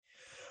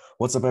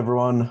What's up,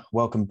 everyone?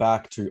 Welcome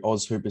back to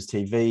AUSHOOPERS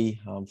TV.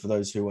 For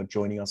those who are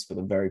joining us for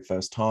the very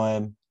first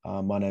time,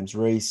 my name's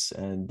Reese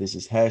and this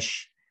is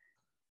Hesh.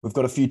 We've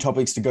got a few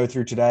topics to go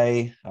through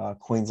today.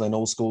 Queensland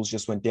All Schools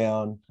just went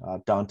down.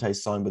 Dante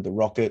signed with the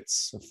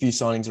Rockets. A few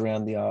signings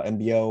around the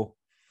NBL.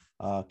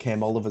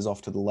 Cam Oliver's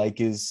off to the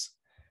Lakers.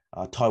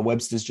 Ty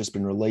Webster's just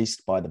been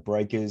released by the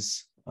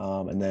Breakers.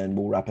 And then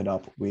we'll wrap it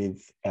up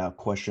with our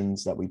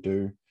questions that we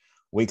do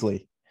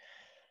weekly.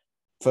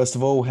 First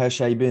of all, Hesh,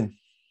 how you been?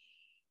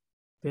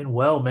 Been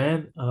well,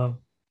 man.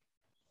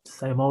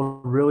 Same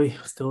old, really.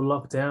 Still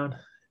locked down.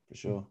 For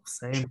sure.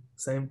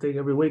 Same thing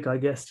every week, I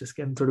guess. Just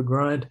getting through the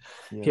grind,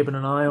 keeping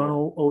an eye on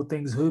all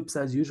things hoops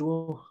as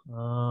usual.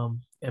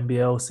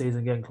 NBL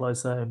season getting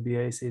closer,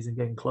 NBA season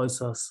getting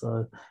closer.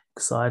 So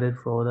excited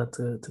for all that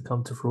to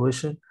come to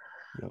fruition.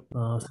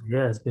 Yep.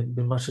 It's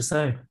been much the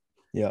same.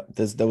 Yeah,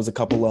 there was a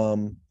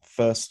couple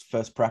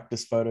first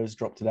practice photos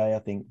dropped today. I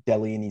think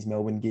Delhi in his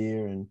Melbourne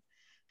gear and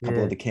a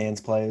couple of the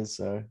Cairns players.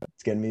 So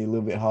it's getting me a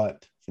little bit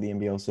hyped for the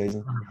NBL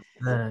season.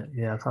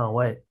 Yeah, I can't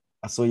wait.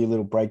 I saw your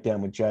little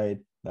breakdown with Jade.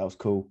 That was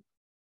cool.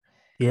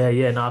 Yeah.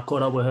 No, I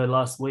caught up with her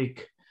last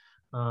week.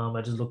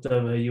 I just looked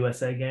over her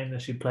USA game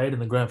that she played in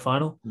the grand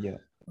final. Yeah.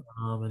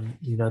 And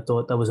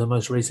thought that was her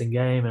most recent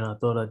game, and I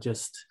thought I'd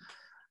just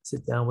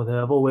sit down with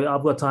her.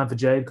 I've got time for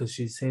Jade because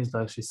she seems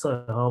like she's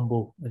so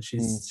humble and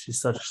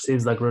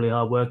seems like really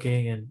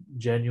hardworking and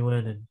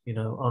genuine, and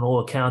on all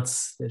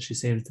accounts that she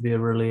seems to be a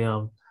really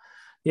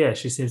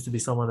she seems to be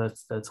someone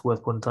that's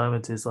worth putting time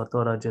into. So I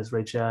thought I'd just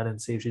reach out and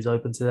see if she's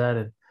open to that.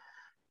 And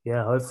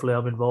hopefully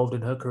I'm involved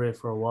in her career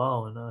for a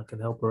while and I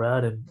can help her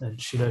out.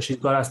 And she's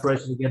got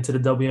aspirations to get into the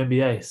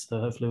WNBA. So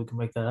hopefully we can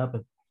make that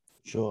happen.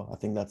 Sure. I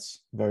think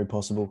that's very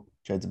possible.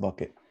 Jade's a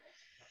bucket.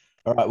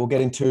 All right. We'll get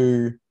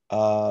into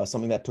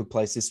something that took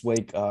place this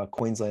week,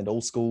 Queensland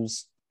All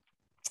Schools.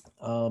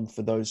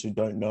 For those who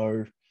don't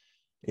know,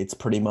 it's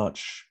pretty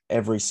much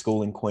every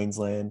school in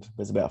Queensland.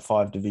 There's about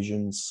 5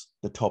 divisions.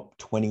 The top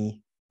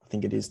 20, I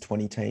think it is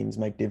 20 teams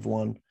make Div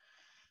 1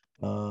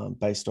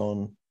 based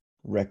on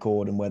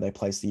record and where they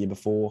placed the year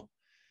before.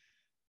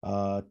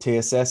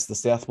 TSS, the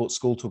Southport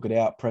school, took it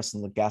out.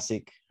 Preston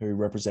Legassic, who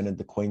representing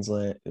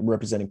Queensland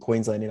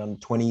in under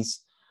 20s,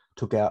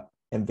 took out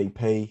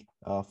MVP,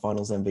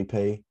 finals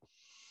MVP,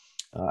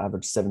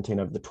 averaged 17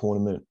 over the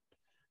tournament.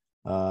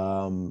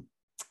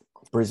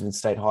 Brisbane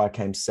State High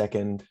came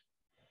second.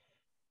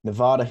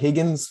 Nevada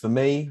Higgins, for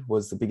me,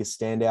 was the biggest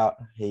standout.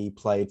 He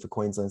played for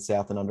Queensland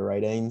South and under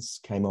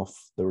 18s, came off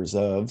the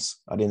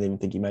reserves. I didn't even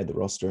think he made the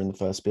roster in the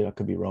first bit. I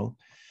could be wrong.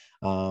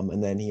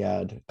 And then he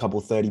had a couple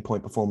of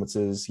 30-point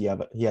performances. He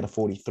had a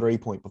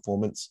 43-point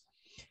performance.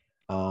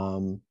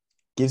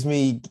 Gives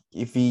me,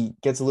 if he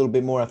gets a little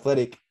bit more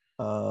athletic,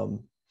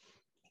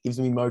 gives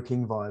me Mo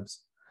King vibes.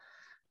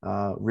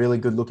 Really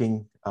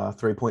good-looking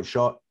 3-point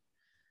shot.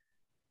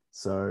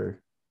 So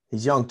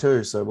he's young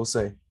too, so we'll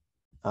see.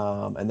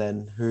 And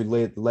then who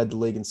led the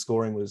league in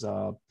scoring was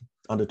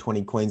under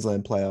 20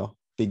 Queensland player,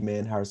 big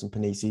man Harrison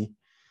Panisi.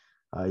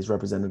 He's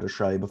represented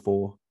Australia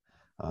before,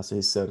 so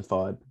he's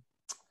certified.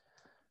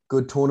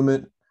 Good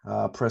tournament.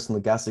 Preston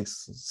Legassic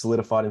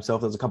solidified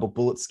himself. There was a couple of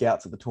bullet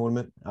scouts at the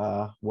tournament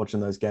watching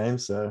those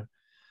games, so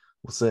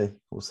we'll see.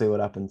 We'll see what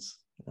happens.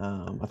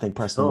 I think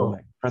Preston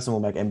will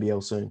make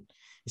NBL soon.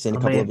 You seen a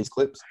couple of his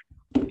clips?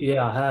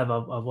 Yeah, I have.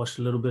 I've watched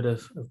a little bit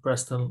of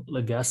Preston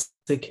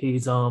Legassic.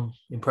 He's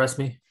impressed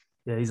me.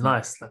 Yeah, he's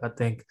nice. Like I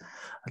think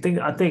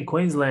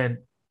Queensland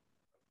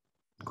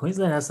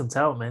has some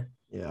talent, man.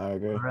 Yeah, I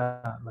agree.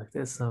 Like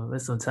there's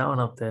some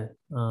talent up there.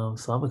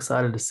 So I'm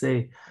excited to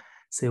see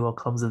what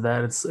comes of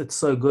that. It's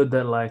so good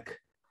that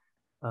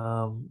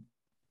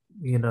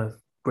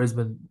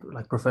Brisbane,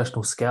 like,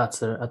 professional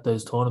scouts are at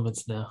those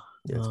tournaments now.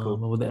 Yeah, it's cool.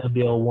 With the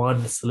NBL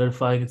 1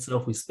 solidifying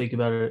itself, we speak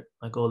about it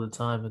like all the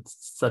time. It's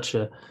such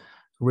a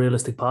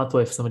realistic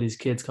pathway for some of these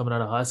kids coming out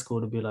of high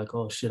school to be like,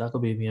 oh shit, I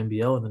could be in the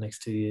NBL in the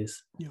next 2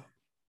 years. Yeah.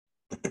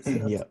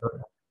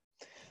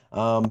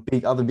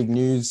 Big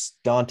news.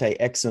 Dante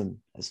Exum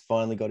has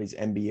finally got his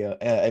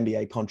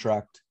NBA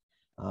contract.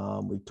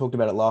 We talked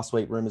about it last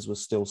week. Rumors were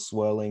still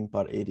swirling,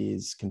 but it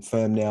is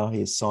confirmed now.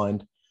 He is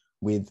signed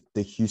with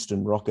the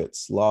Houston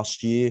Rockets.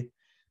 Last year,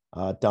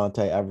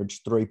 Dante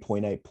averaged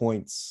 3.8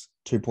 points,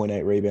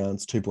 2.8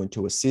 rebounds,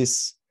 2.2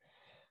 assists.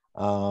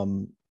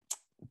 The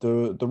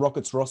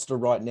Rockets roster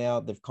right now,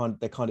 they're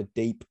kind of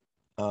deep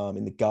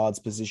in the guards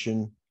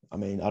position. I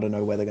mean, I don't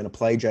know where they're going to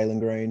play Jalen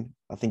Green.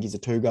 I think he's a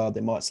 2 guard.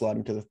 They might slide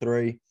him to the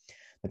 3.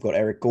 They've got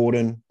Eric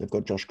Gordon. They've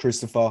got Josh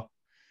Christopher,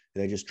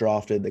 who they just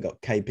drafted. They got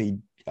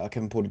Kevin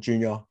Porter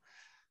Jr.,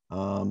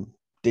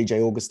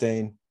 DJ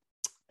Augustine,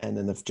 and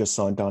then they've just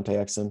signed Dante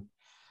Exum.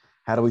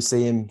 How do we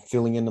see him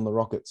filling in on the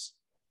Rockets?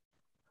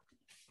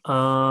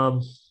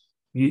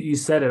 You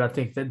said it. I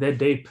think that they're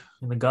deep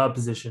in the guard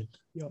position.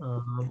 Yep.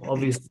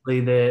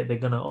 Obviously, they're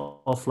going to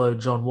offload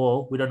John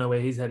Wall. We don't know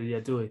where he's headed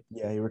yet, do we?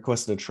 Yeah, he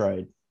requested a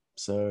trade.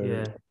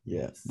 So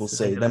yeah, we'll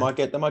see. They might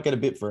get a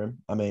bit for him.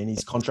 I mean,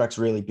 his contract's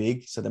really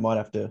big, so they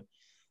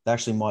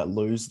actually might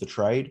lose the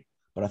trade,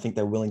 but I think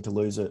they're willing to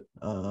lose it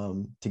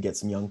to get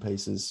some young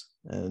pieces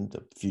and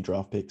a few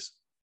draft picks.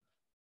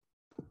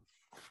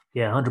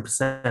 Yeah,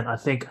 100%. I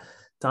think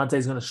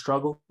Dante's going to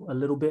struggle a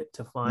little bit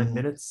to find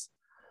minutes.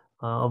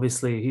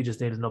 Obviously, he just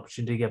needed an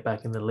opportunity to get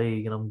back in the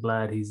league, and I'm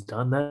glad he's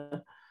done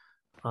that.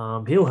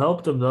 He'll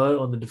help them though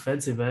on the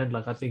defensive end.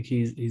 Like I think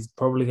he's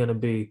probably going to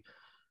be.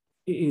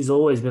 He's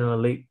always been an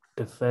elite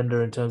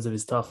defender in terms of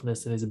his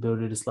toughness and his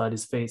ability to slide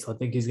his feet. So I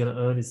think he's going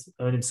to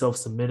earn himself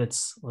some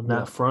minutes on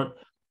that front.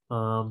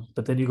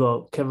 But then you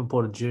got Kevin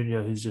Porter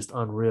Jr., who's just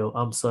unreal.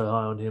 I'm so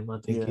high on him. I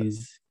think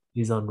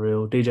he's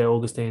unreal. DJ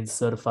Augustine's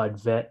certified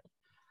vet.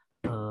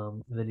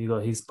 And then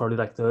he's probably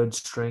like third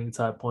string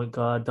type point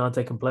guard.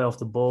 Dante can play off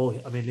the ball.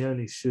 I mean, he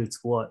only shoots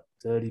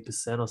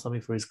 30% or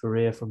something for his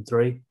career from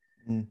three.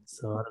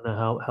 So I don't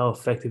know how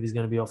effective he's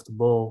going to be off the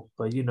ball,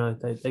 but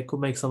they could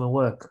make something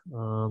work.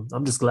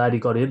 I'm just glad he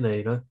got in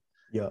there.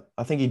 Yeah,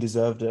 I think he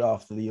deserved it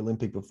after the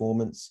Olympic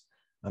performance.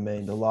 I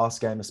mean, the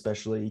last game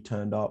especially, he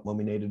turned up when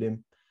we needed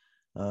him.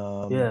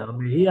 Yeah, I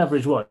mean, he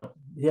averaged what?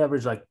 He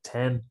averaged like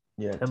 10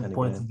 10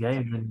 points a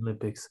game during the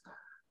Olympics.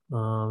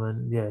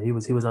 And yeah, he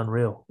was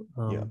unreal.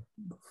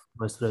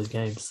 Most of those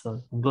games.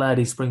 So I'm glad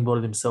he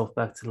springboarded himself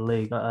back to the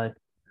league. Me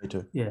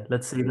too. Yeah,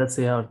 let's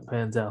see how it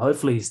pans out.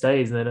 Hopefully he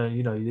stays and they don't,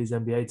 these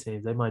NBA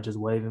teams, they might just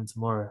waive him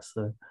tomorrow.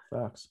 So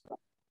facts.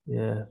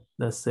 Yeah,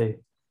 let's see.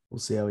 We'll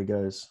see how he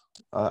goes.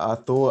 I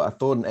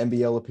thought an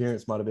NBL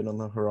appearance might have been on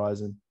the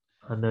horizon.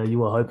 I know you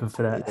were hoping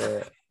for that.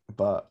 Yeah,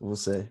 but we'll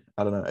see.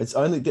 I don't know. It's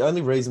the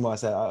only reason why I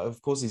say of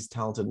course he's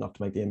talented enough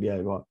to make the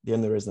NBA, but the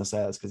only reason I say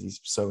that is because he's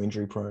so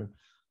injury prone.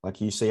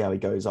 Like you see how he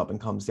goes up and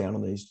comes down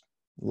on these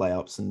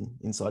layups and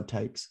inside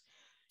takes.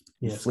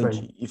 You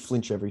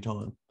flinch every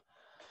time.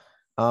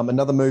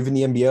 Another move in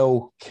the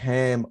NBL,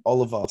 Cam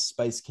Oliver,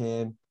 Space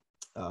Cam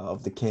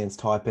of the Cairns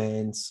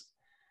Taipans.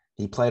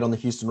 He played on the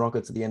Houston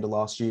Rockets at the end of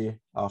last year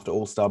after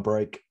All-Star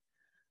break.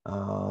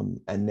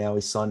 And now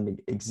he's signed an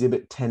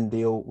Exhibit 10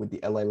 deal with the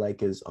LA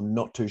Lakers. I'm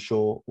not too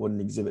sure what an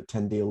Exhibit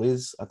 10 deal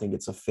is. I think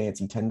it's a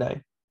fancy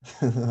 10-day.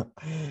 I'm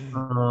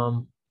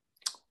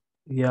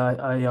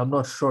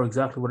not sure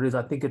exactly what it is.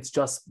 I think it's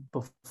just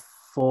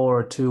before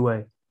a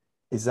two-way.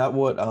 Is that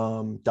what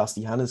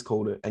Dusty Hanna's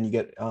called it? And you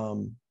get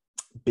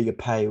bigger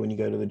pay when you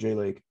go to the G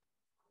League?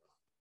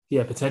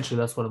 Yeah, potentially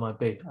that's what it might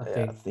be.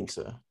 I think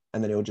so.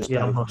 And then it'll just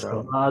I'm not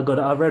sure.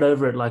 I read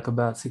over it like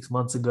about 6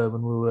 months ago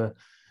when we were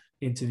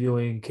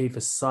interviewing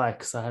Kiefer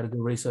Sykes. I had to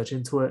do research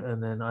into it,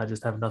 and then I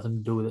just have nothing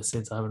to do with it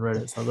since. I haven't read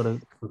it, so I've got to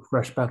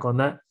refresh back on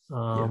that.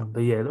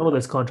 But yeah, all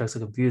those contracts are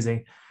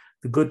confusing.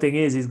 The good thing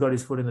is he's got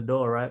his foot in the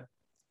door, right?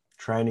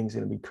 Training's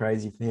going to be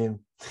crazy for him.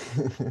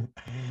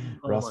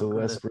 Russell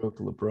Westbrook,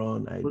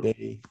 LeBron,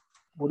 AD.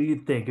 What do you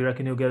think? You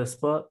reckon he'll get a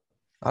spot?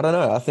 I don't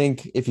know. I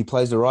think if he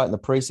plays it right in the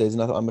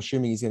preseason, I'm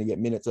assuming he's going to get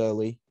minutes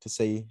early to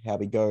see how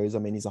he goes. I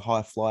mean, he's a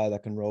high flyer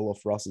that can roll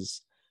off Russ's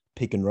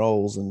pick and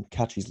rolls and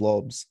catch his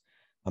lobs.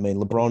 I mean,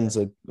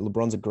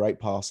 LeBron's a great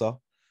passer,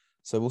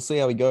 so we'll see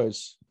how he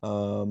goes.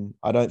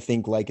 I don't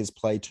think Lakers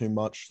play too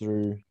much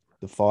through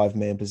the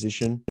 5-man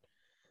position.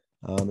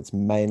 It's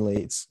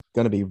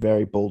going to be a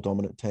very ball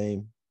dominant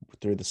team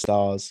through the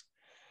stars.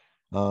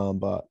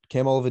 But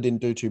Cam Oliver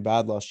didn't do too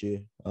bad last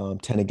year.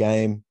 10 a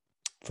game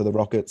for the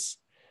Rockets,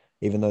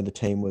 even though the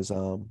team was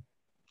out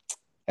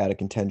of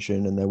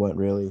contention and they weren't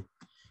really,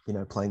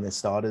 playing their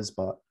starters.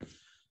 But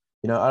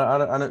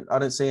I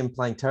don't see him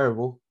playing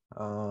terrible.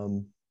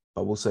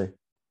 But we'll see.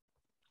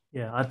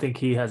 Yeah, I think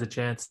he has a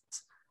chance.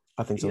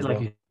 I think so. Like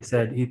you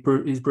said, he's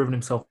proven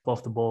himself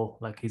off the ball.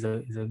 Like he's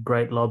a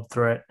great lob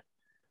threat.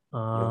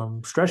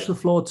 Stretched the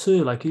floor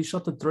too. Like he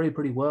shot the three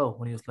pretty well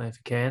when he was playing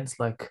for Cairns.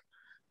 Like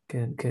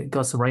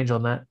got some range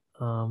on that.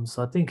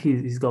 So I think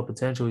he's got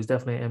potential. He's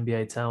definitely an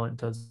NBA talent in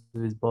terms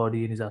of his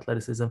body and his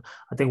athleticism.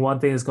 I think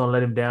one thing that's going to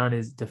let him down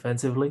is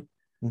defensively.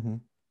 Mm-hmm.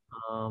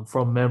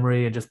 From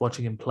memory and just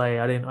watching him play,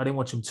 I didn't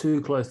watch him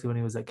too closely when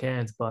he was at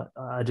Cairns, but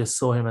I just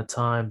saw him at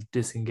times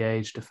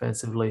disengaged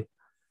defensively.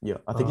 Yeah,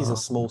 I think he's a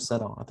small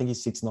center. I think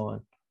he's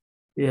 6'9".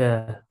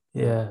 Yeah,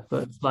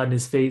 but sliding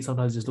his feet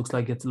sometimes just looks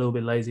like he gets a little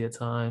bit lazy at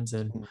times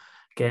and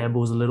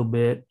gambles a little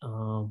bit.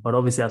 But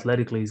obviously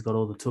athletically, he's got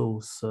all the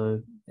tools.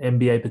 So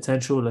NBA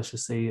potential. Let's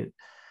just see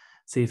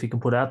if he can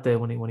put out there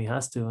when he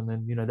has to, and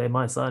then they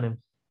might sign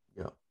him.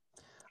 Yeah.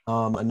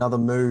 Another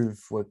move.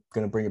 We're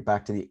going to bring it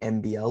back to the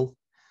NBL.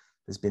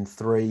 There's been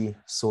 3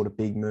 sort of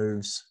big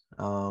moves.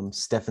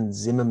 Stephen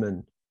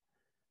Zimmerman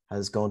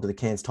has gone to the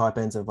Cairns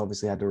Taipans. They've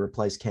obviously had to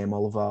replace Cam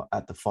Oliver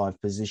at the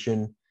 5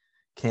 position.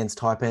 Cairns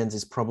Taipans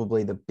is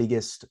probably the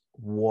biggest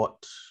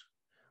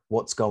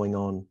what's going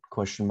on ?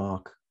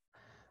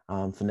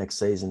 For next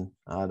season.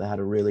 They had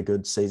a really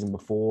good season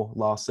before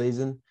last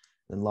season,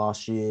 and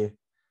last year,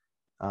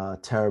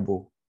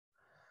 terrible.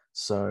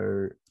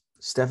 So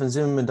Stephen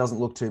Zimmerman doesn't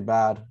look too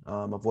bad.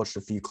 I've watched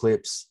a few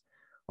clips.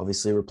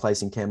 Obviously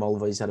replacing Cam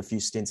Oliver. He's had a few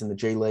stints in the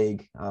G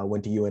League,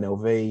 went to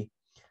UNLV.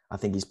 I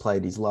think he's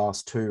played his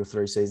last 2 or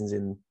 3 seasons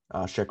in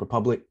Czech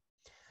Republic,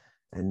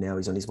 and now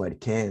he's on his way to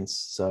Cairns.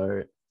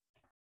 So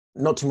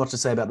not too much to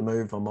say about the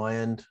move on my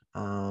end.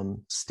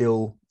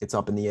 Still, it's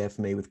up in the air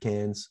for me with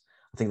Cairns.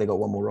 I think they got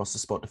one more roster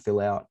spot to fill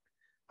out.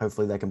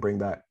 Hopefully they can bring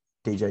back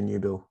DJ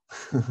Newbill.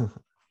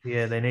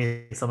 Yeah, they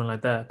need something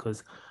like that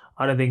because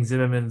I don't think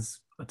Zimmerman's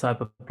a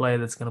type of player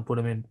that's going to put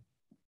him in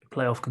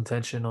playoff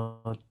contention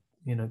or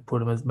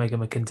put him as make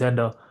him a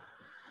contender.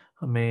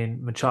 I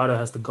mean, Machado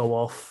has to go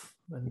off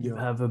and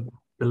have a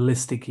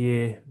ballistic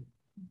year.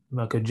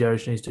 Marco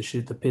Jeric needs to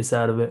shoot the piss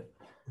out of it.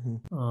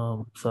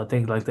 So I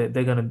think like they're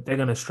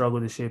gonna struggle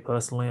this year.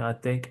 Personally, I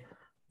think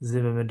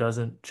Zimmerman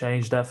doesn't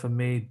change that for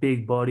me.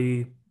 Big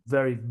body,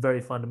 very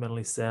very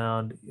fundamentally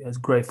sound. He has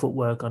great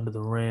footwork under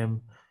the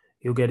rim.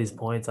 He'll get his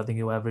points. I think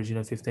he'll average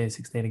 15,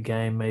 16 a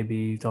game,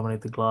 maybe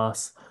dominate the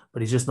glass.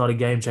 But he's just not a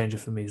game changer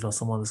for me. He's not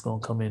someone that's going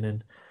to come in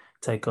and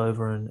take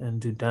over and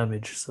do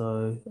damage.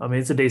 So I mean,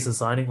 it's a decent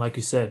signing, like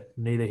you said.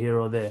 Neither here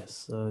or there.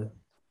 So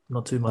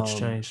not too much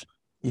change.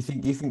 You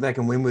think they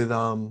can win with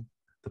the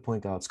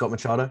point guard Scott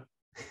Machado?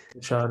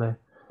 Machado.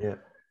 Yeah.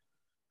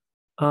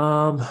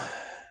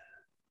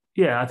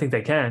 Yeah, I think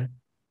they can.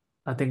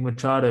 I think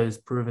Machado has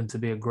proven to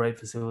be a great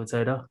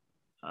facilitator.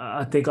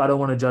 I think I don't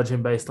want to judge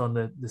him based on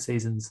the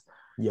seasons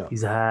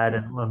he's had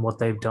and what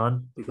they've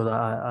done because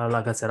I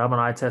like I said, I'm an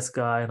eye test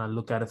guy and I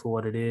look at it for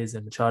what it is.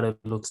 And Machado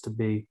looks to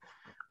be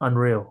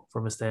unreal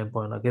from a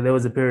standpoint. Like there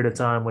was a period of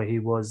time where he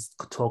was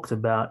talked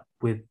about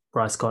with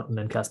Bryce Cotton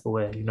and Casper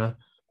Ware,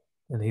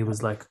 and he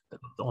was like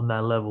on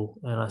that level.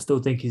 And I still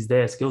think he's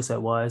there skill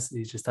set wise.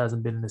 He just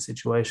hasn't been in a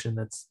situation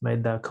that's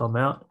made that come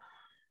out.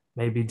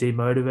 Maybe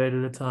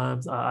demotivated at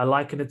times. I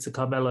liken it to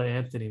Carmelo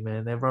Anthony,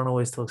 man. Everyone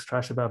always talks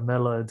trash about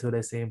Melo until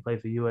they see him play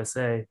for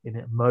USA in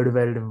a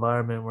motivated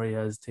environment where he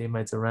has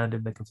teammates around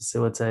him that can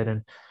facilitate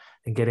and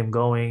get him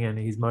going, and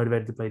he's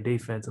motivated to play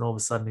defense. And all of a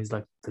sudden, he's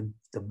like the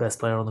best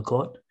player on the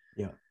court.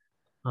 Yeah.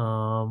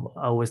 I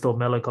always thought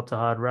Melo copped a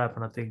hard rap,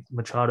 and I think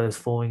Machado is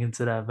falling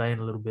into that vein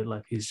a little bit.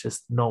 Like he's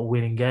just not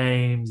winning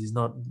games. He's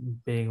not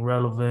being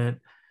relevant.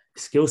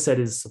 Skill set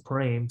is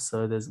supreme,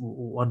 so there's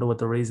wonder what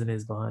the reason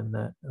is behind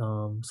that.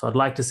 So I'd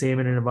like to see him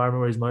in an environment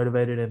where he's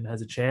motivated and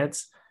has a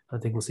chance. I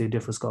think we'll see a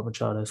different Scott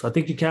Machado. So I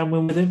think you can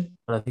win with him,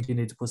 but I think you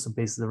need to put some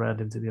pieces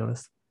around him, to be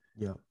honest.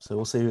 Yeah. So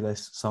we'll see who they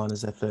sign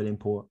as their third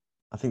import.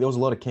 I think there was a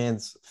lot of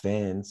Cairns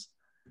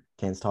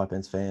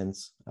Taipans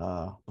fans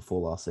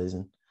before last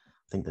season.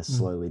 I think they're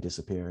slowly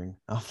disappearing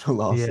after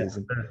last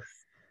season.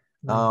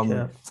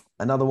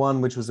 Another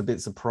one which was a bit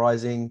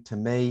surprising to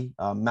me,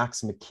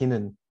 Max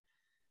McKinnon.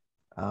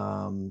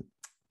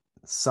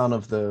 Son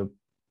of the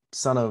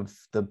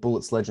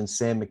Bullets legend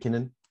Sam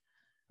McKinnon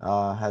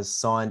has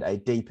signed a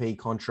DP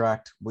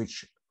contract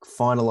which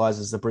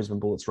finalizes the Brisbane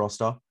Bullets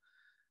roster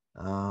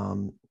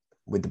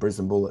with the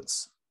Brisbane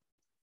Bullets.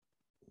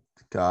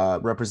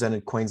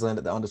 Represented Queensland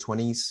at the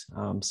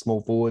under-20s,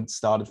 small forward,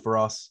 started for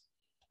us,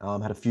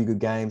 had a few good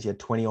games. He had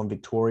 20 on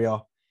Victoria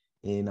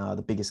in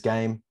the biggest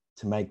game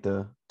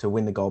to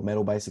win the gold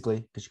medal,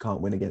 basically, because you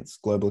can't win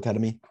against Global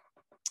Academy.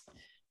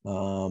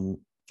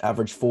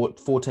 Average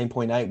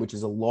 14.8, which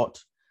is a lot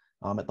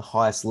at the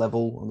highest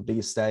level on the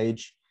biggest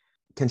stage.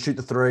 Can shoot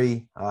the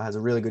three, has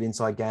a really good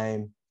inside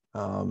game.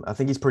 I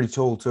think he's pretty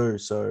tall too,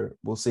 so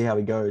we'll see how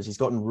he goes. He's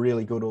gotten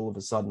really good all of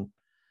a sudden.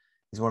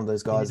 He's one of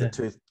those guys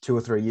that two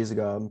or 3 years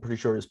ago, I'm pretty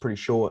sure he was pretty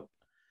short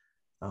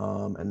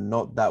and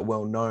not that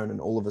well known.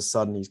 And all of a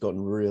sudden he's gotten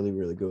really,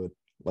 really good,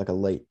 like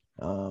elite.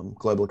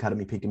 Global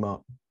Academy picked him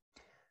up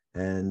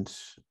and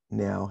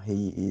now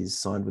he is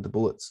signed with the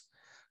Bullets.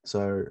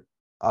 So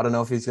I don't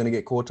know if he's going to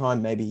get court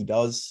time. Maybe he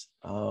does,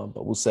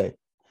 but we'll see.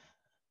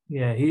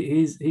 Yeah,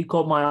 he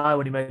caught my eye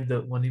when he made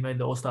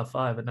the All-Star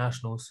 5 at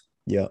Nationals.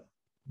 Yeah.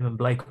 Him and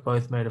Blake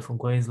both made it from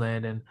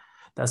Queensland, and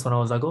that's when I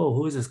was like, oh,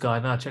 who is this guy?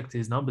 And I checked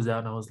his numbers out,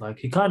 and I was like,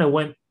 he kind of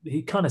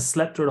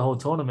slept through the whole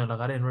tournament. Like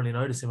I didn't really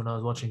notice him when I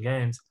was watching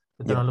games,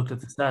 but then I looked at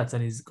the stats,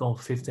 and he's gone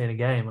for 15 a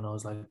game, and I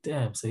was like,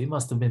 damn. So he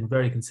must have been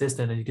very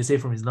consistent, and you can see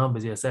from his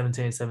numbers,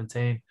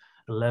 17,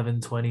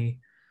 11, 20,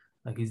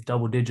 like he's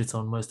double digits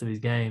on most of his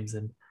games,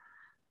 and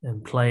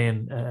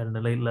playing at an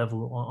elite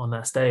level on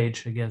that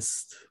stage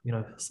against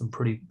some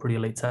pretty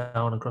elite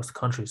talent across the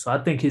country. So I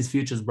think his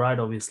future's bright,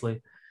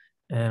 obviously,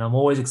 and I'm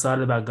always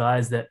excited about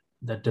guys that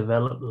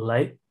develop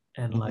late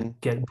and like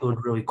get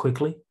good really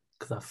quickly,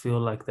 because I feel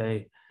like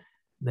they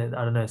I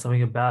don't know,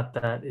 something about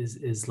that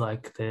is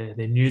like they're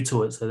new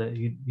to it, so that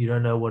you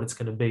don't know what it's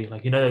going to be.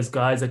 Like those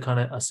guys that kind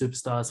of are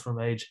superstars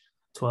from age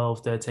 12,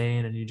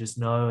 13, and you just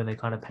know, and they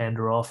kind of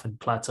pander off and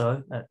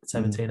plateau at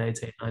 17,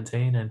 18,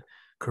 19, and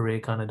career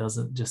kind of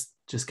doesn't just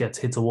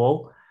hits a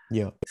wall.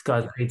 Yeah. This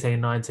guy's 18,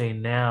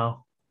 19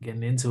 now,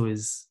 getting into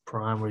his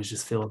prime where he's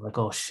just feeling like,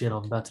 oh shit,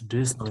 I'm about to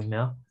do something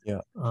now. Yeah.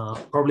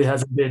 Probably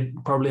hasn't been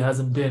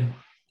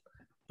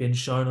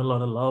shown a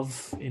lot of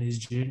love in his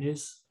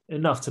juniors,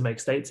 enough to make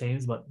state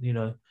teams, but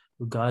with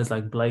guys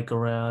like Blake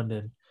around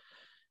and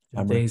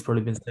things,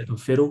 probably been second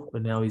fiddle,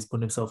 but now he's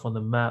putting himself on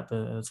the map,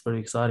 and it's pretty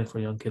exciting for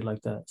a young kid like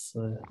that.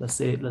 So let's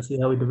see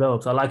how he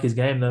develops. I like his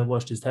game though.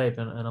 Watched his tape,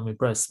 and I'm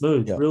impressed.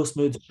 Smooth, real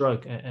smooth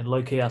stroke, and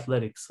low key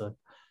athletic. So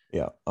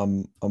yeah,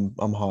 I'm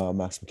high on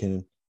Max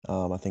McKinnon.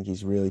 I think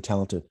he's really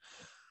talented.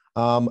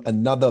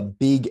 Another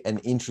big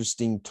and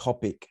interesting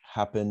topic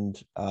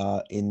happened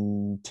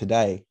in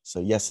today. So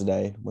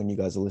yesterday, when you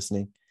guys are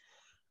listening,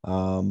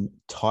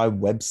 Ty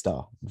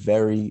Webster,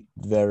 very,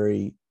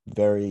 very,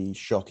 very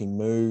shocking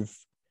move.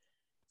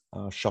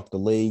 Shocked the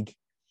league.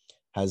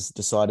 Has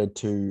decided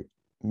to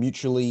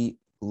mutually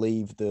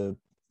leave the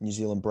New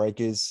Zealand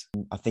Breakers.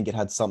 I think it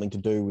had something to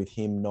do with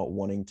him not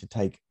wanting to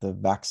take the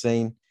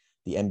vaccine.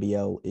 The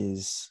NBL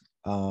is,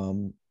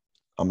 I'm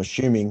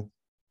assuming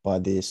by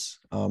this,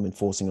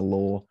 enforcing a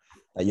law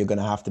that you're going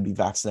to have to be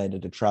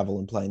vaccinated to travel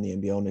and play in the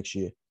NBL next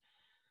year.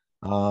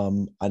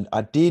 And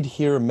I did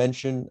hear a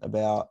mention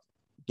about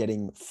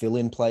getting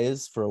fill-in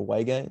players for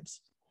away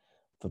games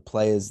for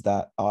players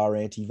that are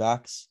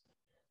anti-vax.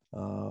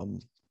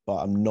 But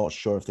I'm not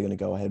sure if they're going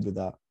to go ahead with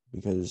that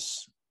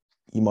because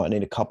you might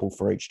need a couple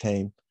for each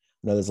team.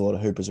 I know there's a lot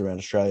of hoopers around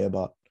Australia,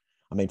 but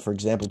I mean, for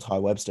example, Ty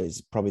Webster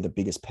is probably the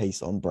biggest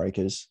piece on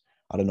Breakers.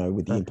 I don't know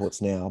with the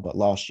imports now, but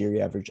last year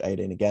he averaged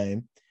 18 a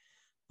game.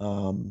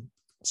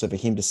 So for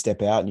him to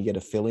step out and you get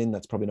a fill in,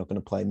 that's probably not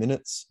going to play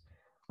minutes.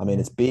 I mean,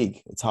 it's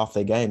big. It's half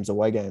their games,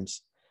 away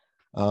games.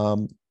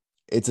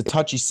 It's a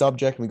touchy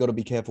subject. And we've got to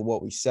be careful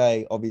what we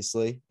say,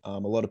 obviously. A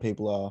lot of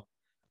people are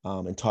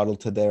entitled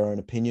to their own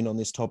opinion on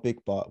this topic.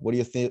 But what are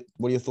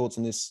your thoughts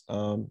on this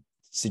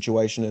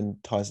situation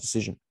and Ty's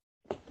decision?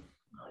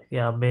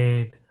 Yeah, I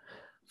mean,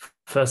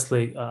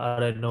 firstly, I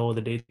don't know all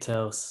the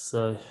details,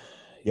 so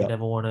you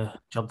never want to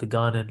jump the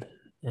gun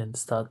and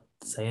start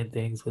saying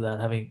things without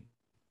having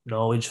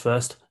knowledge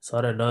first. So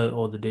I don't know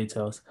all the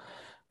details.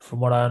 From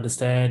what I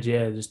understand,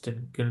 yeah, just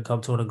didn't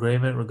come to an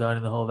agreement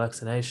regarding the whole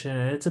vaccination,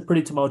 and it's a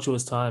pretty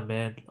tumultuous time,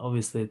 man.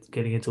 Obviously, it's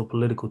getting into a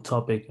political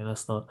topic, and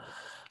it's not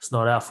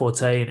our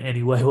forte in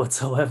any way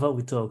whatsoever.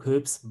 We talk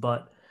hoops,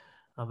 but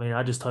I mean,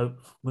 I just hope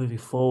moving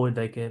forward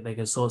they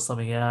can sort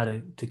something out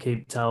and to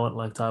keep talent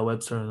like Ty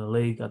Webster in the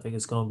league. I think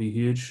it's going to be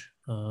huge.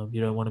 You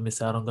don't want to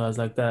miss out on guys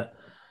like that.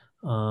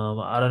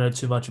 I don't know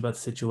too much about the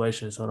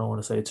situation, so I don't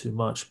want to say too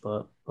much.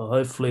 But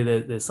hopefully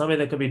there's something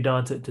that can be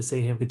done to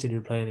see him continue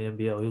to play in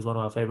the NBL. He was one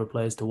of my favorite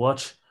players to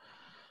watch.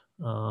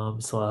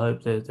 So I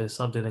hope that there's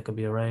something that can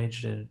be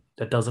arranged and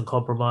that doesn't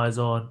compromise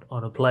on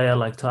a player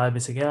like Ty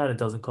missing out. It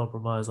doesn't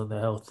compromise on the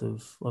health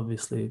of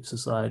obviously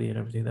society and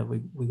everything that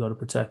we got to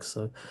protect.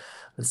 So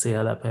let's see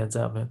how that pans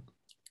out, man.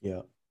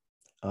 Yeah.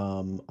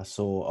 I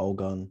saw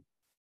Olgun.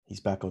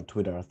 He's back on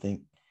Twitter, I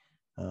think.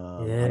 I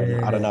don't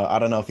know. I don't Yeah. know. I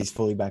don't know if he's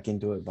fully back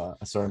into it, but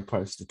I saw him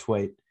post a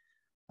tweet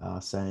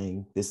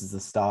saying, "This is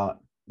the start.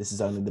 This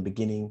is only the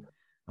beginning.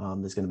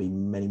 There's going to be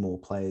many more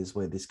players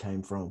where this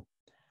came from,"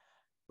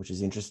 which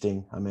is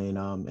interesting. I mean,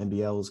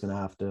 NBL is going to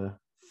have to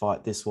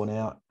fight this one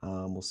out.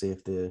 We'll see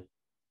if the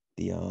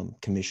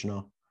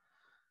commissioner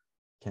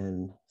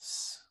can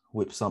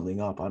whip something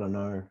up. I don't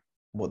know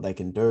what they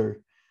can do.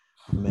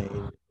 I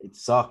mean, it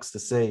sucks to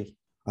see.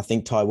 I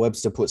think Ty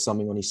Webster put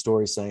something on his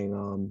story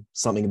saying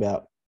something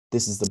about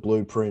this is the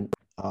blueprint,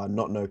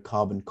 not no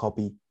carbon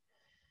copy.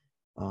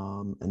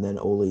 And then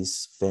all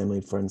his family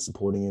and friends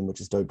supporting him, which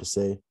is dope to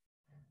see.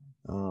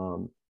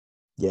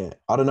 Yeah,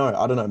 I don't know.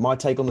 I don't know. My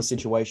take on the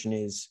situation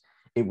is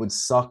it would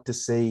suck to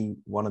see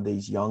one of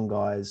these young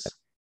guys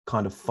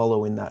kind of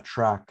follow in that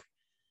track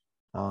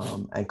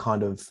and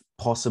kind of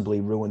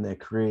possibly ruin their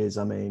careers.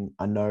 I mean,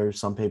 I know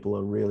some people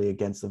are really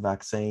against the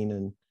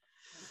vaccine,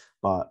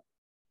 but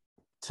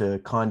to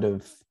kind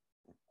of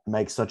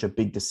make such a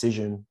big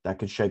decision that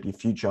could shape your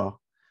future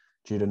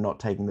due to not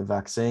taking the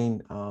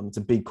vaccine, it's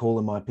a big call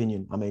in my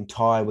opinion. I mean,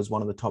 Ty was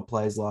one of the top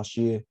players last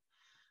year.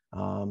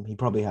 He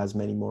probably has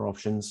many more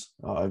options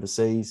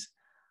overseas,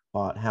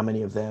 but how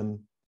many of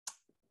them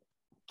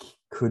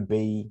could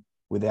be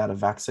without a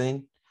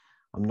vaccine?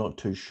 I'm not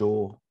too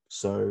sure.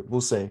 So we'll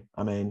see.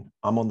 I mean,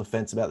 I'm on the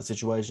fence about the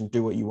situation.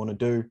 Do what you want to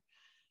do.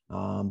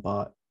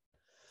 But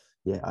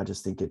yeah, I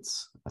think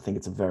it's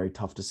a very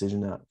tough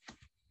decision that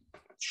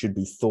should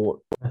be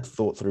thought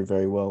through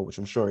very well, which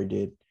I'm sure he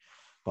did.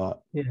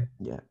 But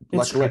yeah,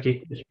 It's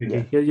tricky. It's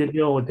tricky. Yeah. You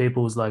know, with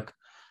people's like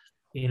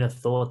inner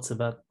thoughts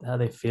about how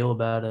they feel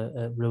about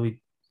a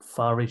really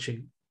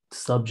far-reaching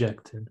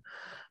subject, and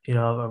you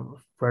know,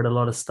 I've read a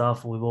lot of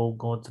stuff, and we've all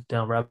gone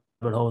down rabbit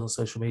holes on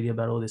social media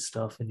about all this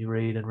stuff, and you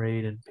read and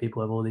read, and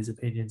people have all these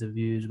opinions and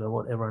views about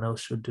what everyone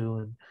else should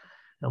do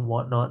and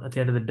whatnot. At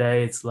the end of the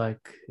day, it's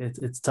like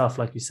it's tough,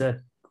 like you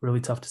said, really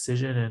tough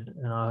decision,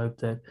 and I hope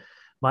that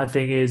my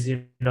thing is,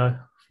 you know,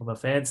 from a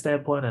fan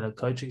standpoint and a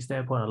coaching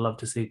standpoint, I'd love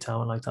to see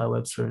talent like Ty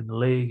Webster in the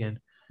league, and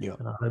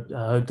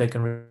I hope they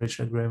can reach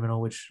an agreement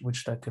on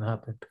which that can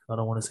happen. I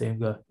don't want to see him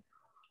go.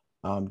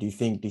 Do you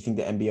think the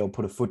NBL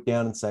put a foot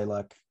down and say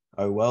like,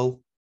 oh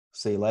well,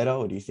 see you later,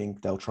 or do you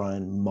think they'll try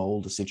and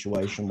mold a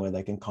situation where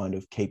they can kind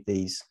of keep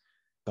these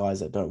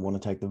guys that don't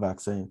want to take the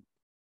vaccine?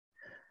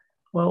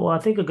 Well, I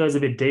think it goes a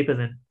bit deeper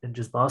than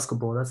just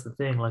basketball. That's the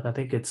thing. Like, I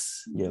think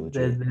there's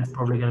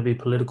probably going to be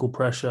political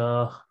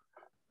pressure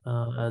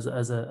as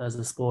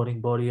a sporting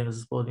body and as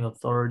a sporting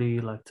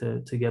authority, like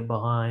to get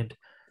behind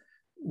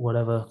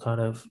whatever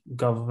kind of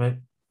government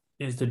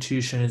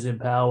institution is in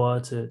power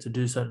to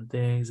do certain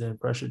things and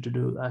pressure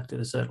to act in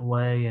a certain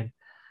way. And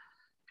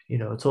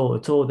it's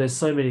all. There's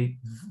so many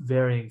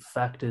varying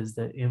factors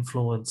that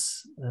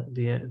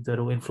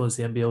that'll influence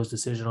the NBL's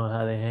decision on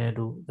how they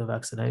handle the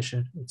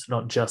vaccination. It's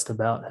not just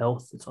about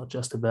health. It's not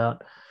just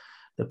about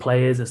the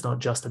players. It's not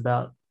just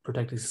about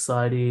protecting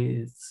society.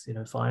 It's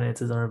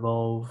finances are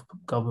involved,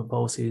 government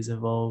policy is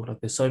involved. Like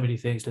there's so many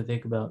things to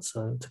think about.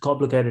 So it's a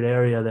complicated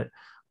area that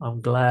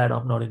I'm glad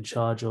I'm not in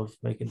charge of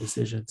making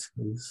decisions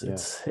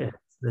because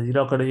you're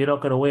not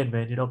gonna win,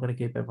 man. You're not gonna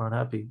keep everyone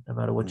happy no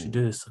matter what you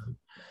do. So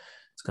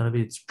it's going to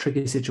be a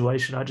tricky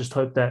situation. I just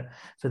hope that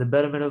for the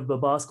betterment of the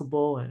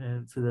basketball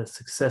and for the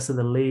success of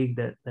the league,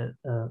 that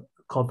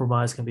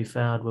compromise can be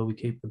found where we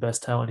keep the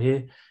best talent here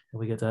and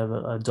we get to have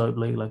a dope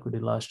league like we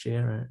did last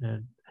year,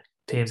 and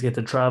teams get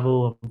to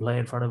travel and play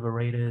in front of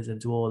arenas and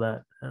do all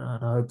that.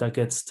 And I hope that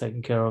gets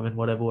taken care of in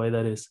whatever way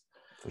that is.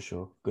 For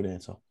sure. Good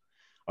answer.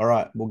 All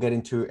right.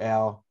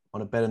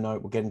 On a better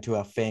note, we'll get into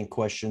our fan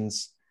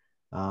questions.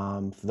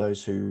 For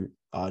those who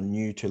are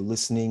new to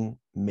listening,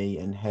 me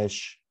and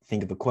Hesh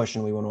think of a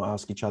question we want to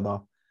ask each other,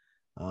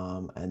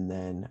 and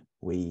then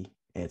we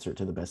answer it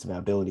to the best of our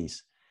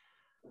abilities.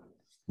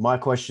 My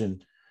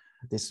question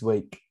this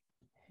week,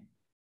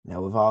 now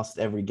we've asked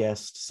every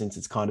guest since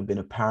it's kind of been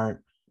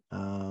apparent,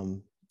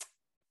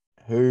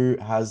 who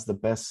has the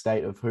best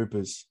state of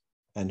hoopers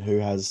and who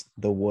has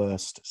the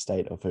worst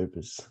state of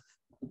hoopers?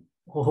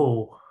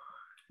 Oh,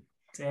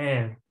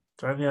 damn.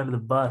 Throw me under the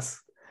bus.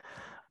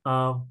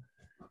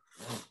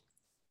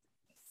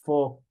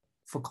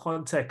 For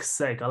context's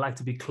sake, I like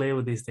to be clear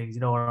with these things.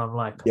 You know what I'm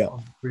like? Yeah.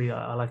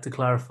 I like to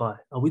clarify.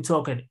 Are we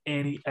talking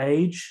any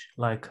age,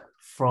 like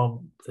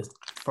from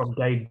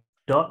day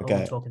dot? Okay. Or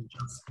are we talking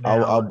just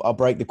now? I'll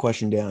break the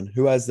question down.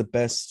 Who has the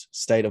best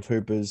state of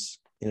hoopers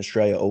in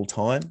Australia all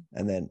time,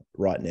 and then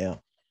right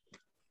now?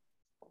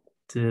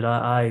 Dude,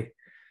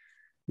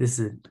 this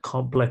is a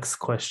complex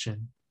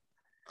question.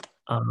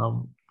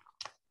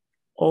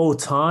 All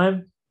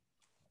time.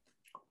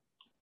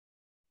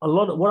 A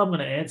lot of what I'm going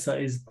to answer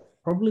is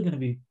probably going to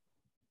be,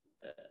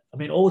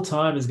 all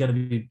time is going to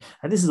be,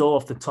 and this is all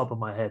off the top of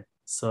my head.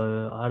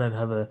 So I don't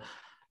have a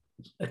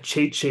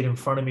cheat sheet in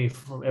front of me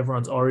from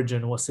everyone's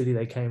origin, what city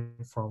they came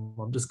from.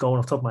 I'm just going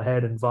off the top of my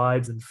head and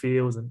vibes and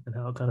feels and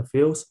how it kind of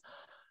feels.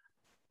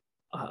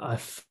 I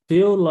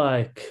feel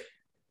like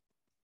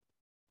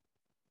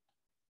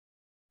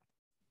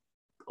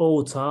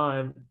all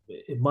time,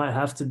 it might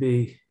have to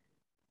be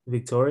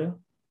Victoria.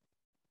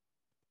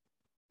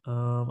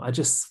 I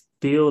just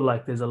feel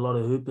like there's a lot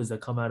of hoopers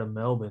that come out of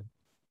Melbourne,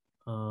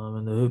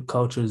 and the hoop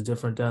culture is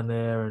different down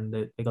there, and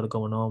they got it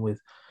going on with.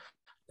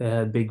 They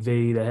had Big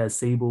V, they had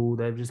Siebel,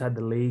 they've just had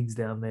the leagues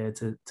down there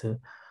to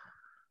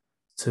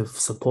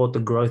support the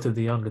growth of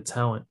the younger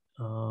talent,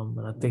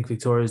 and I think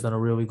Victoria's done a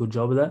really good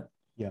job of that.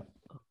 Yeah,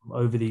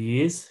 over the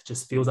years, it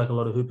just feels like a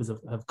lot of hoopers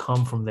have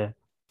come from there.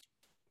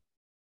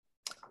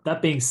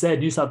 That being said,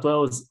 New South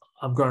Wales,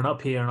 I've grown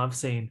up here and I've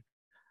seen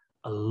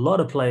a lot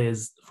of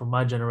players from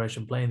my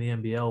generation play in the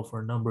NBL for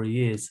a number of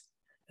years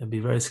and be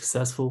very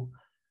successful.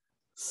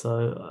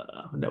 So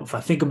if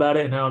I think about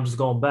it, and now I'm just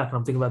going back and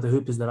I'm thinking about the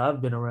hoopers that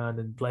I've been around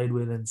and played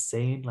with and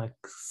seen, like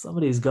some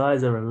of these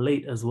guys are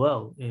elite as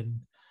well in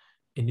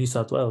New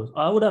South Wales.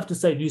 I would have to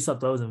say New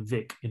South Wales and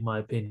Vic, in my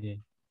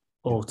opinion,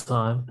 all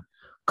time.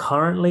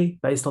 Currently,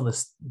 based on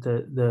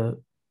the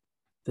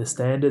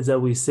standards that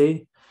we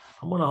see,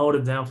 I'm going to hold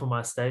it down for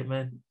my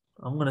statement.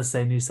 I'm going to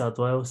say New South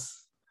Wales.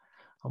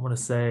 I'm gonna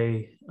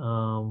say,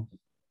 I'm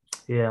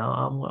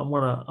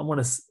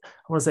gonna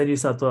say New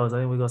South Wales. I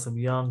think we got some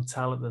young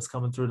talent that's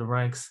coming through the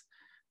ranks,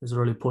 that's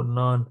really putting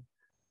on,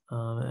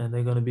 and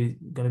they're gonna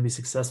be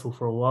successful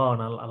for a while.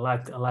 And I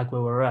like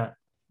where we're at.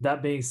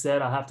 That being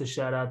said, I have to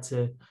shout out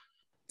to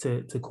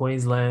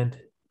Queensland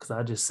because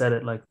I just said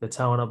it. Like the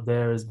talent up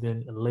there has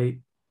been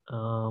elite.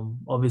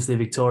 Obviously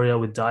Victoria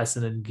with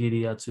Dyson and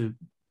Giddy are two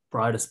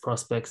brightest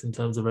prospects in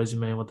terms of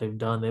resume and what they've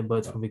done. They're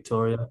both from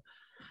Victoria.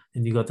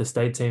 And you got the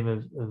state team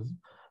of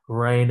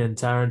Rain and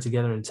Taryn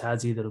together in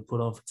Tassie that have put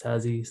on for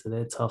Tassie, so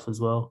they're tough as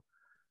well.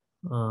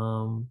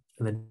 And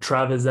then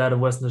Travers out of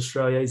Western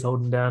Australia, he's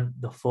holding down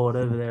the fort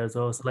over there as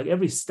well. So like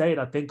every state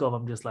I think of,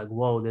 I'm just like,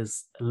 whoa,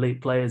 there's elite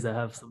players that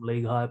have some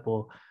league hype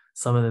or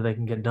something that they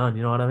can get done.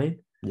 You know what I mean?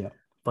 Yeah.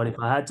 But if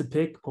I had to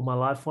put my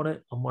life on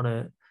it,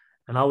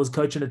 and I was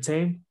coaching a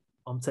team,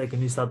 I'm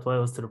taking New South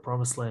Wales to the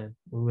promised land.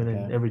 We're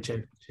winning every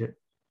championship.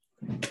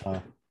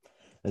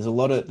 There's a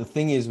lot of, the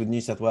thing is with New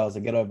South Wales, they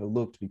get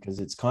overlooked because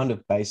it's kind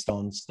of based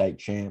on state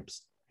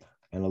champs.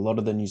 And a lot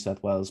of the New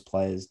South Wales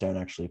players don't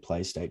actually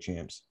play state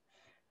champs.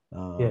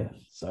 So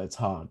it's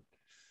hard.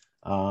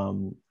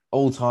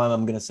 All time,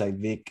 I'm going to say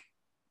Vic.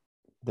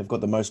 They've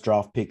got the most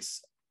draft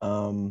picks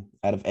out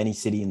of any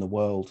city in the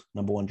world.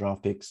 Number one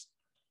draft picks.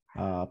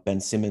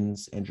 Ben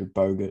Simmons, Andrew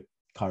Bogut,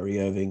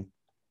 Kyrie Irving.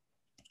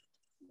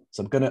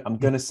 So I'm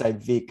gonna say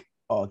Vic.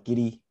 Oh,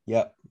 Giddy.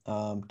 Yep.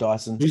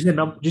 Dyson. Did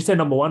you say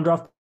number one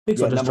draft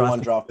picks? Yeah, number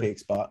one draft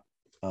picks, but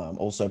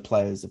also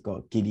players have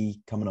got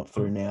Giddy coming up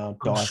through now.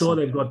 I'm Dyson. sure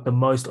they've got the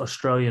most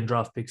Australian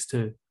draft picks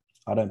too.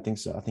 I don't think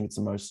so. I think it's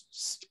the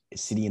most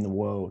city in the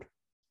world.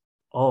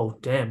 Oh,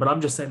 damn. But I'm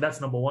just saying that's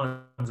number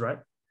ones, right?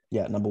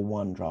 Yeah, number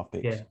 1 draft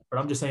picks. Yeah, but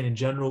I'm just saying in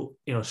general,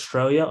 in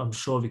Australia, I'm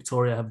sure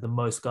Victoria have the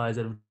most guys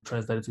that have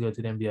translated to go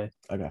to the NBA.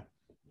 Okay.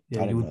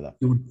 Yeah, I didn't know that.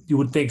 you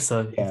would think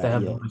so if Yeah, they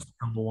have yeah. the most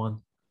number 1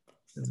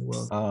 in the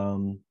world.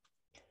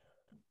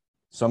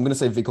 So I'm going to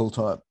say Vic all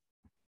time.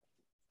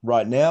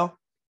 Right now,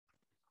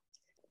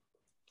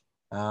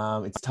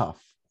 it's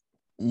tough.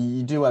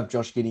 You do have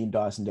Josh Giddey and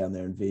Dyson down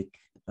there in Vic.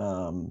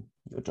 You've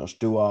got Josh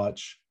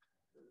Duarch.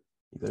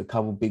 You've got a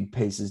couple big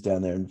pieces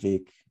down there in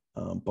Vic.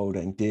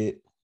 Boldang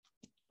Dit.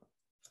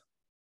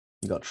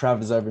 You got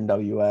Travers over in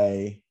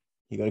WA.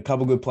 You got a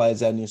couple good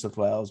players out in New South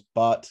Wales,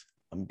 but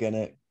I'm going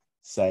to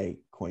say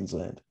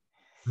Queensland.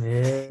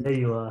 Yeah, there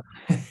you are.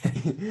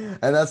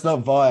 And that's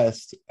not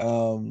biased.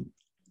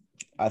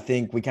 I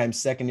think we came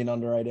second in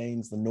under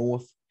 18s, the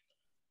North.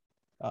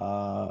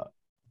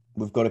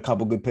 We've got a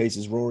couple good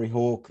pieces. Rory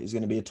Hawke is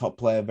going to be a top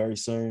player very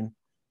soon.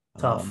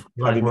 Tough.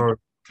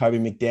 Kobe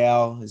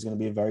McDowell is going to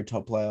be a very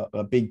top player,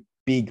 a big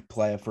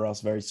player for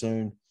us very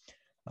soon.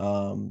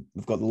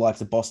 We've got the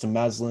likes of Boston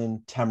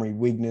Maslin, Tamari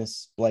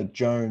Wigness, Blake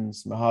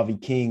Jones, Mojave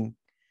King.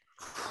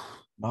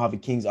 Mojave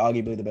King's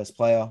arguably the best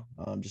player,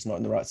 just not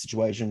in the right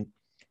situation.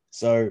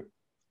 So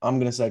I'm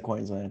going to say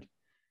Queensland.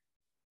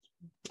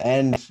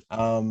 And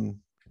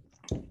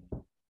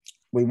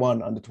we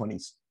won under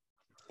 20s.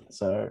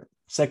 So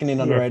second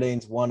in under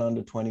 18s, won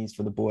under 20s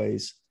for the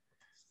boys.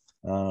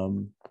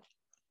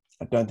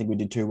 I don't think we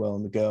did too well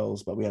in the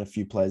girls, but we had a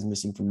few players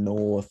missing from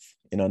North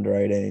in under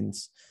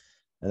 18s.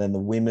 And then the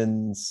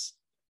women's,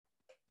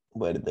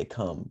 where did they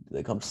come? Did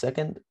they come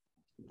second?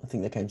 I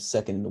think they came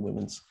second in the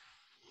women's.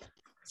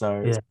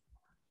 So yeah,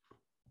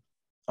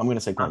 I'm going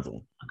to say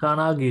Queensland. I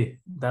can't argue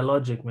that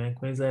logic, man.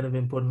 Queensland have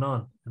been putting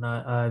on, and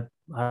I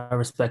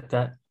respect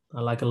that. I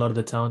like a lot of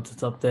the talent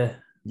that's up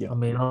there. Yeah. I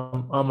mean,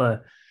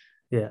 to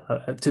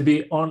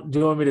be on, do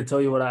you want me to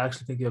tell you what I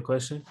actually think of your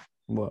question?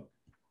 What?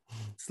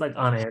 It's like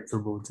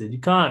unanswerable, dude. You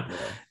can't. Yeah.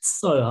 It's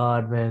so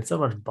hard, man. So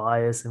much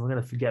bias, and we're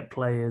gonna forget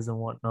players and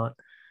whatnot.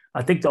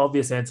 I think the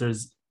obvious answer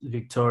is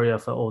Victoria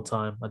for all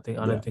time. I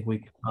don't think we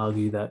can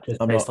argue that just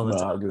based on the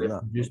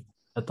talent just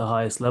at the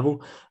highest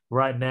level.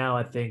 Right now,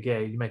 I think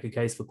you make a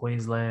case for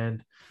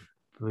Queensland.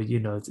 But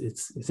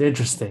it's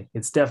interesting.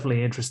 It's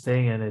definitely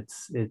interesting, and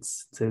it's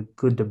a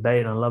good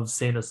debate. I love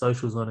seeing the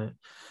socials on it.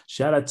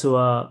 Shout out to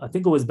I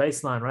think it was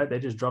Baseline, right? They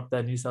just dropped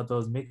that New South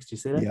Wales mix. Did you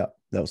see that? Yeah,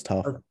 that was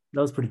tough.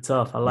 That was pretty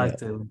tough. I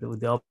liked it with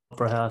the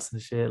Opera House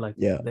and shit. Like,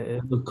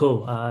 it looked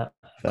cool.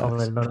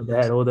 Commented on it. They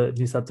had all the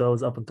New South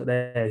Wales up, and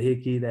they had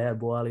Hickey, they had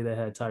Boali, they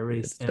had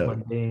Tyrese, and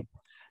Mundine.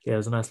 Yeah, it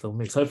was a nice little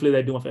mix. Hopefully,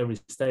 they do one for every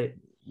state.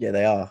 Yeah,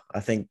 they are. I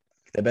think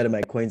they better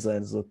make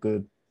Queensland's look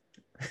good.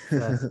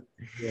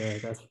 Yeah,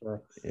 that's right.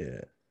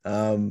 Yeah.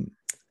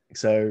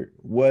 So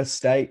worst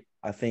state,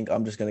 I think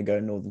I'm just going to go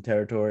Northern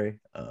Territory.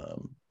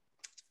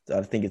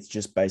 I think it's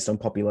just based on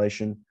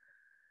population.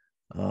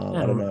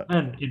 I don't know.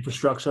 And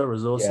infrastructure,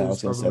 resources. Yeah, I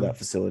was going to say that,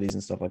 facilities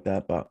and stuff like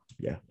that, but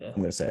yeah. I'm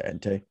going to say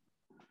NT.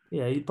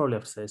 Yeah, you'd probably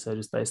have to say so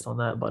just based on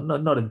that, but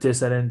not a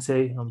diss at NT.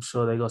 I'm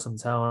sure they got some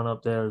talent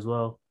up there as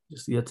well,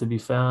 just yet to be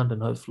found,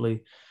 and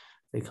hopefully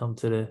they come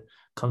to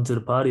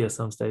the party at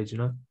some stage.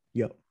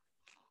 Yep.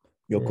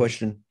 Your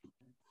question.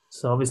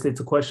 So obviously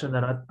it's a question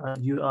that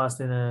you asked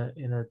in a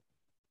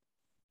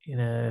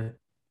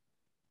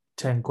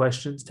 10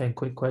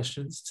 quick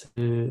questions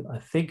to, I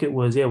think it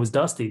was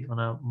Dusty on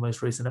our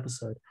most recent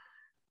episode.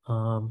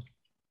 So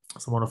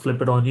I want to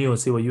flip it on you and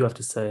see what you have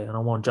to say, and I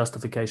want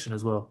justification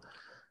as well.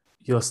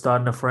 You're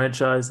starting a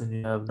franchise and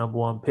you have number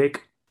 1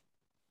 pick.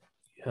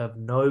 You have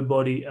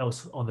nobody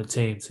else on the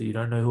team, so you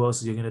don't know who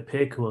else you're going to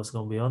pick, who else is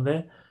going to be on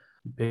there.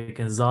 You're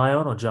picking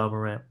Zion or Ja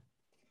Morant?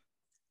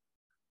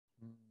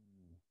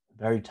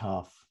 Very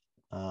tough.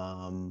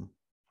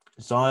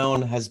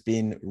 Zion has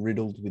been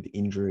riddled with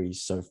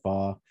injuries so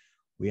far.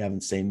 We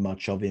haven't seen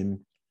much of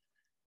him.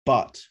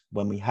 But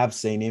when we have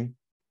seen him,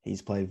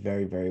 he's played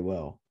very, very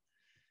well.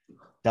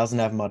 Doesn't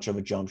have much of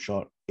a jump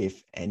shot,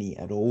 if any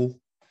at all.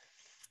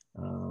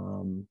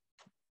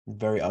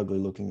 Very ugly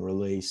looking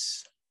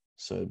release.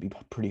 So it'd be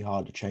pretty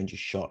hard to change his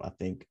shot, I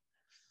think.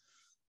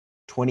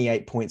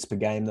 28 points per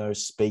game, though,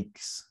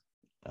 speaks.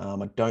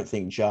 I don't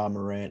think Ja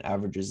Morant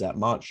averages that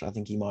much. I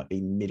think he might be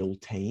middle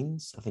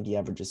teens. I think he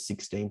averages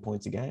 16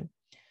 points a game.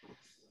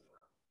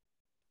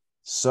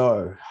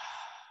 So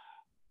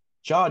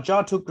Ja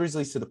took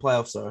Grizzlies to the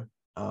playoffs, though,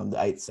 the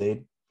 8th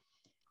seed.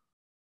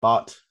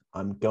 But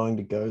I'm going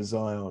to go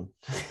Zion.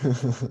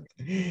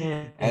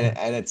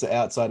 and it's an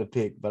outsider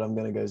pick, but I'm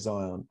going to go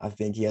Zion. I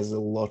think he has a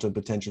lot of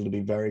potential to be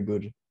very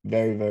good,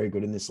 very, very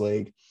good in this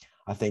league.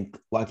 I think,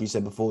 like you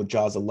said before,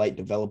 Ja's a late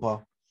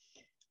developer.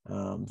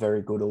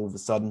 Very good all of a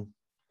sudden.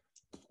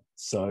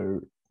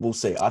 So we'll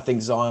see. I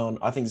think Zion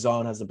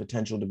has the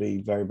potential to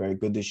be very, very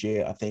good this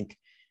year. I think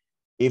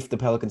if the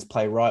Pelicans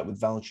play right with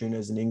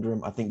Valanciunas and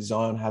Ingram, I think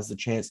Zion has the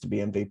chance to be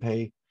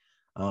MVP.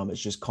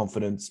 It's just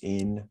confidence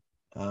in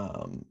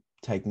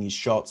taking his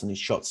shots and his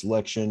shot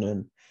selection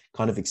and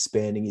kind of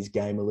expanding his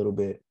game a little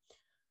bit.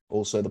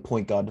 Also, the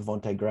point guard,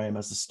 Devontae Graham,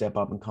 has to step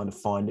up and kind of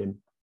find him.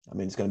 I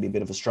mean, it's going to be a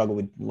bit of a struggle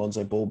with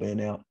Lonzo Ball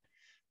being out.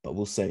 but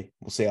we'll see.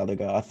 We'll see how they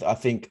go. I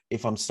think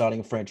if I'm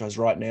starting a franchise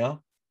right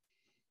now,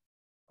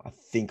 I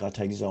think I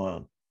take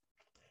Zion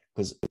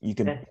because you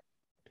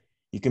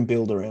can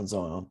build around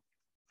Zion.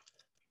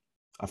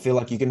 I feel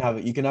like you can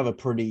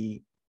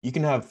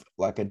have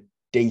like a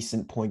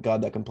decent point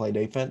guard that can play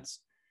defense,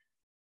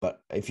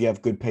 but if you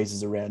have good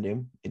pieces around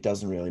him, it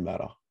doesn't really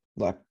matter.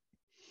 Like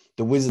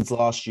the Wizards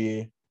last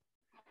year,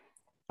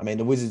 I mean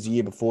the Wizards the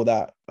year before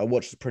that, I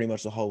watched pretty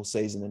much the whole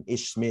season, and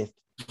Ish Smith,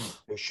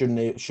 who shouldn't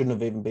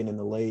have even been in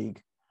the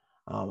league,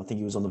 I think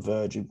he was on the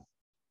verge of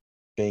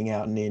being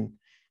out and in.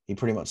 He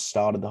pretty much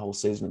started the whole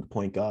season at the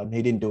point guard, and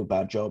he didn't do a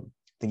bad job. I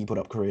think he put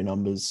up career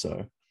numbers.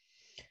 So,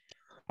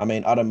 I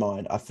mean, I don't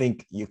mind. I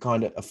think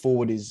a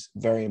forward is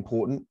very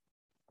important.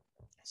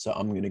 So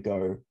I'm going to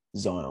go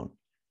Zion.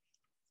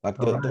 Like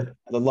the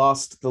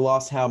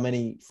last how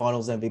many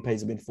Finals MVPs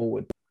have been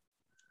forward?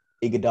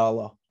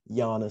 Iguodala,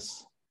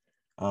 Giannis,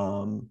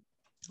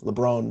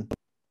 LeBron.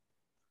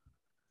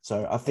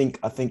 So I think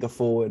a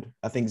forward.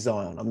 I think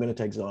Zion. I'm going to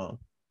take Zion.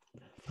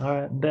 All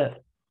right,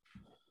 bet.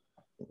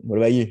 What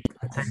about you?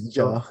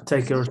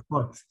 Take your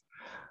response.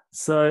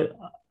 So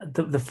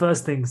the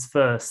first things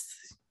first,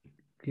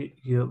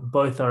 you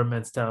both are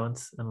immense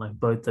talents, and like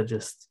both are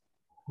just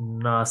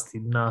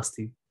nasty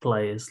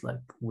players,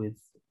 like with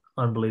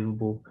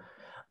unbelievable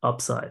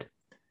upside.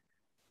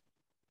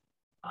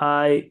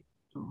 I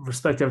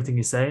respect everything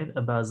you're saying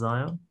about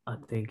Zion. I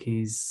think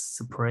he's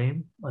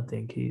supreme. I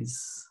think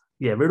he's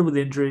riddled with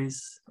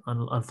injuries.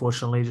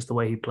 Unfortunately, just the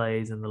way he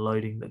plays and the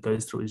loading that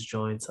goes through his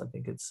joints, I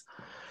think it's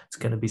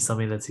going to be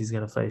something that he's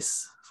going to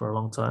face for a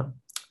long time.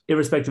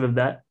 Irrespective of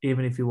that,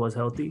 even if he was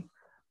healthy,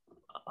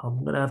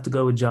 I'm going to have to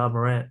go with Ja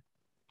Morant.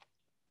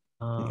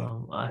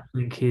 I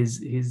think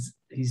he's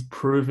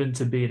proven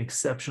to be an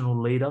exceptional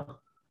leader,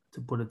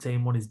 to put a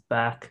team on his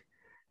back,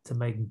 to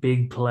make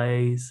big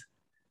plays,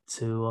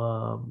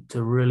 to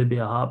really be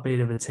a heartbeat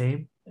of a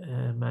team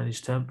and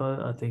manage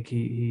tempo. I think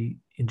he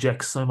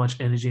injects so much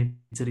energy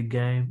into the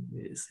game.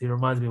 He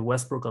reminds me of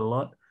Westbrook a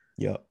lot.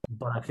 Yeah.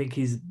 But I think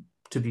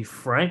to be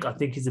frank, I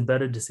think he's a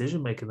better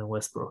decision maker than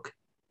Westbrook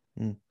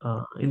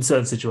in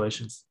certain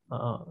situations.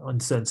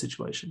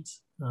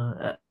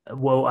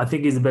 Well, I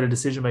think he's a better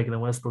decision maker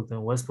than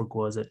Westbrook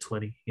was at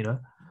 20.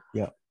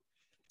 Yeah.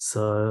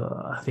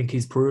 So I think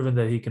he's proven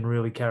that he can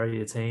really carry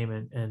a team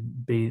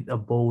and be a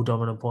ball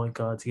dominant point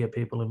guard to get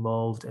people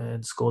involved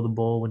and score the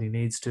ball when he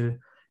needs to.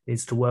 He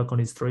needs to work on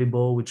his three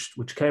ball, which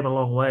came a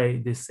long way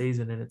this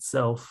season in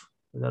itself.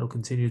 That'll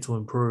continue to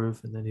improve,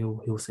 and then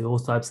he'll see all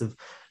types of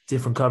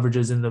different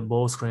coverages in the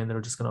ball screen that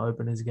are just going to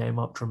open his game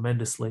up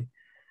tremendously.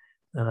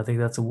 And I think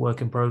that's a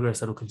work in progress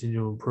that'll continue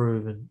to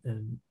improve.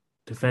 And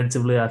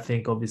defensively, I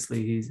think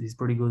obviously he's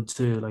pretty good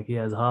too. Like he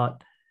has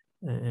heart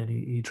and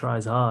he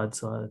tries hard.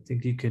 So I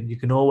think you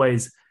can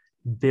always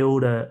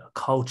build a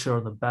culture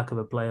on the back of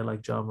a player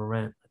like Ja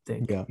Morant. I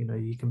think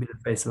you can be the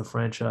face of a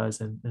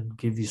franchise and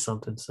give you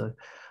something. So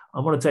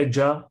I'm going to take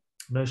Ja.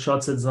 No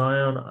shots at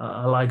Zion.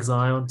 I like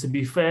Zion. To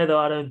be fair, though,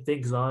 I don't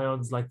think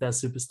Zion's like that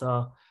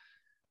superstar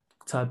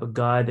type of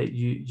guy that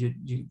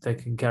that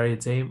can carry a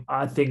team.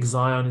 I think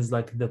Zion is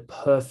like the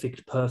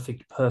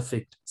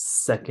perfect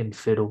second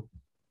fiddle.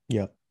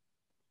 Yeah.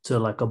 To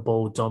like a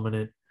ball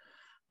dominant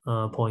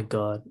point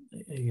guard.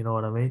 You know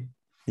what I mean?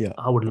 Yeah.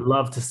 I would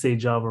love to see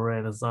Ja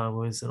Morant and Zion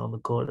Williamson on the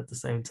court at the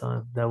same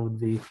time. That would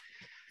be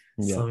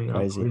something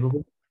crazy.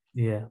 unbelievable.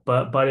 Yeah,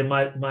 but in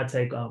my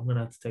take, I'm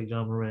gonna have to take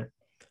Ja Morant.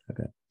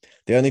 Okay.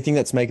 The only thing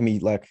that's making me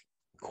like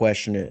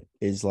question it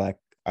is like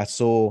I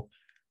saw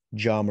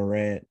Ja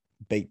Morant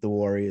beat the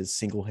Warriors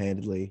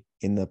single-handedly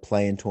in the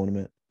play-in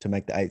tournament to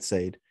make the 8th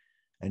seed,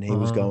 and he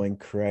was going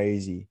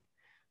crazy.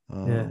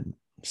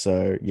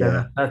 So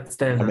that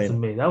stands out to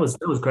me. That was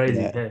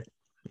crazy.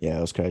 Yeah,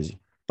 it was crazy.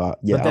 But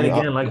then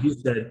again, like you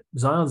said,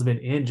 Zion's been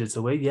injured,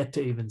 so we're yet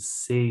to even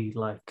see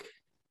like,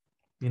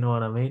 you know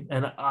what I mean?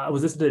 And I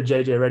was listening to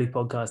JJ Redick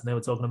podcast, and they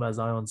were talking about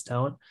Zion's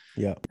talent.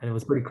 Yeah, and it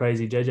was pretty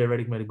crazy. JJ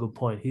Redick made a good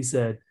point. He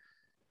said,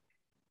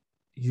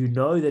 you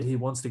know that he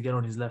wants to get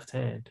on his left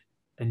hand,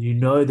 and you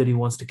know that he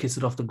wants to kiss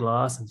it off the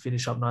glass and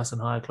finish up nice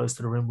and high close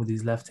to the rim with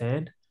his left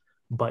hand,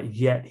 but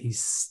yet he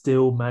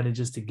still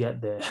manages to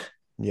get there.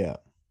 Yeah,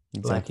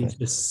 exactly. Like he's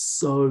just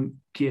so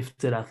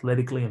gifted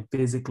athletically and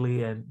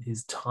physically, and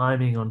his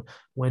timing on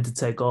when to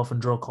take off and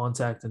draw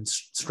contact and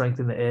strength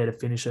in the air to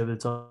finish over the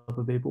top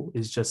of people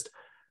is just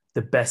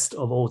the best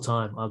of all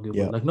time, arguably.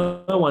 Yeah. Like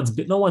no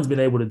one's been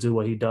able to do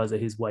what he does at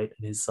his weight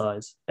and his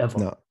size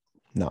ever.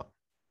 No.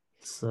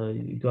 So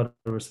you got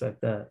to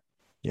respect that.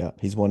 Yeah,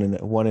 he's one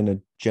in a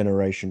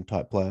generation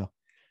type player.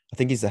 I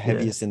think he's the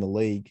heaviest in the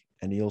league,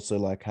 and he also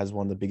like has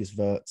one of the biggest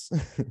verts.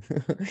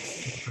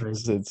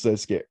 So it's so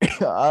scary.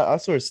 I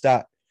saw a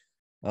stat.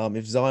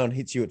 If Zion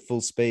hits you at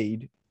full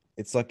speed,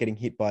 it's like getting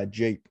hit by a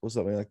Jeep or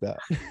something like that.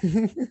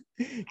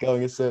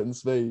 Going a certain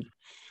speed.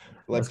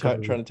 Like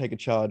trying to take a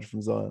charge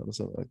from Zion or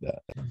something like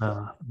that.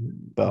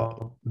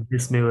 But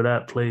miss me with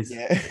that, please.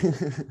 Yeah.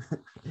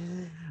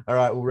 All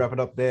right, we'll wrap it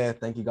up there.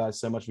 Thank you guys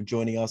so much for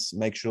joining us.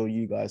 Make sure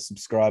you guys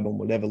subscribe on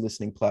whatever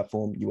listening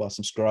platform you are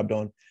subscribed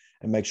on.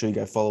 and make sure you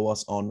go follow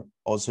us on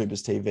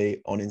AUSHOOPERS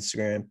TV on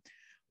Instagram.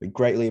 We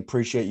greatly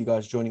appreciate you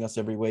guys joining us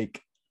every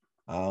week.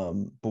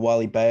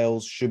 Bawali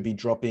Bales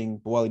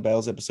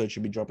episode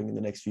should be dropping in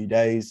the next few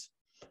days.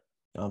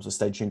 So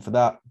stay tuned for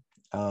that.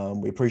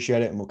 We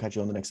appreciate it, and we'll catch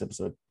you on the next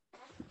episode.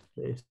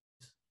 Peace.